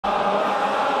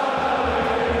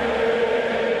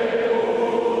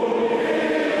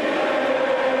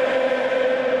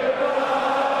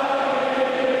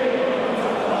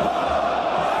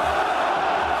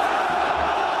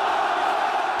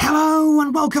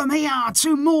welcome here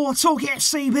to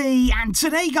MoreTalkFCB, and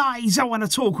today guys I want to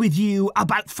talk with you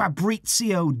about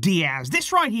Fabricio Diaz.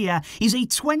 This right here is a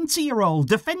 20-year-old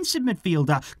defensive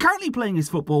midfielder currently playing his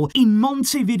football in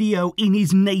Montevideo in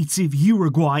his native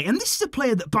Uruguay, and this is a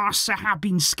player that Barça have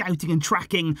been scouting and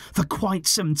tracking for quite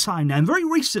some time now, and very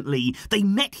recently they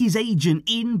met his agent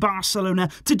in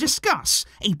Barcelona to discuss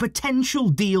a potential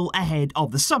deal ahead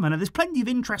of the summer. Now there's plenty of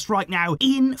interest right now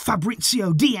in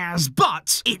Fabricio Diaz,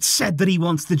 but it's said that he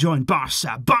wants to join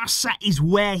Barça. Barça is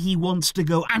where he wants to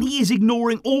go, and he is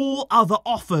ignoring all other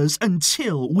offers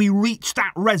until we reach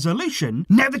that resolution.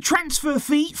 Now, the transfer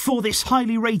fee for this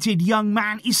highly rated young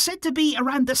man is said to be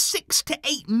around the 6 to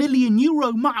 8 million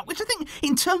euro mark, which I think,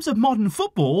 in terms of modern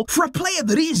football, for a player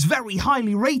that is very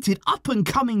highly rated,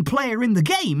 up-and-coming player in the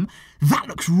game, that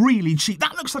looks really cheap.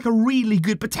 That looks like a really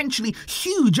good, potentially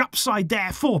huge upside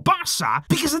there for Barça,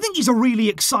 because I think he's a really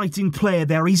exciting player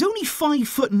there. He's only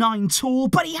 5'9" tall,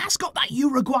 but he has got that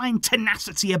Uruguayan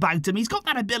tenacity about him. He's got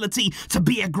that ability to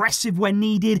be aggressive when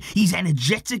needed. He's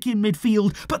energetic in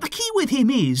midfield, but the key with him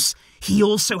is he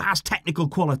also has technical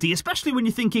quality, especially when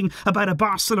you're thinking about a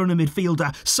Barcelona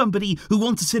midfielder, somebody who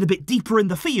wants to sit a bit deeper in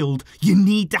the field. You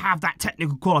need to have that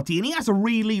technical quality, and he has a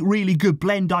really, really good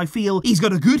blend, I feel. He's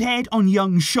got a good head on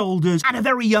young shoulders at a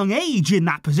very young age in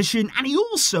that position, and he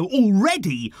also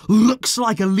already looks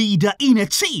like a leader in a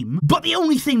team. But the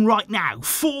only thing right now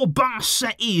for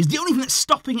Barça is, the only thing that's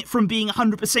stopping it from being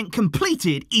 100%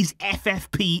 completed is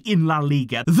FFP in La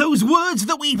Liga. Those words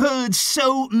that we've heard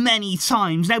so many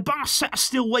times. Now, Barça are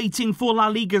still waiting for La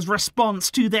Liga's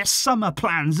response to their summer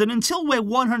plans, and until we're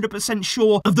 100%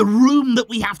 sure of the room that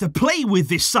we have to play with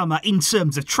this summer in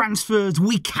terms of transfers,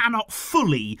 we cannot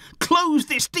fully close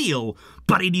this deal,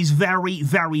 but it is very,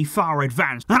 very far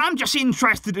advanced. And I'm just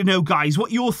interested to know, guys,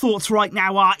 what your thoughts right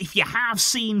now are. If you have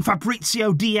seen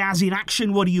Fabricio Diaz in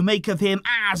action, what do you make of him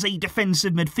as a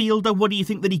defensive midfielder? What do you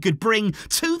think that he could bring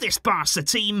to this Barca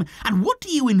team? And what do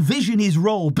you envision his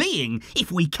role being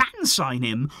if we can sign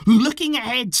him, looking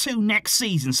ahead to next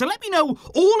season? So let me know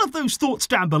all of those thoughts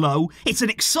down below. It's an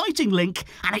exciting link,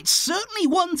 and it's certainly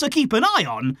one to keep an eye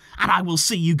on, and I will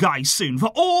see you guys soon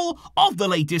for all of the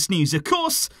latest news. Of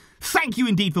course, thank you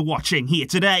indeed for watching here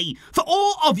today, for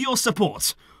all of your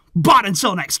support. But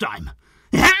until next time,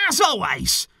 as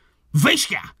always,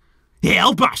 Visca,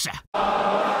 El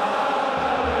Barça.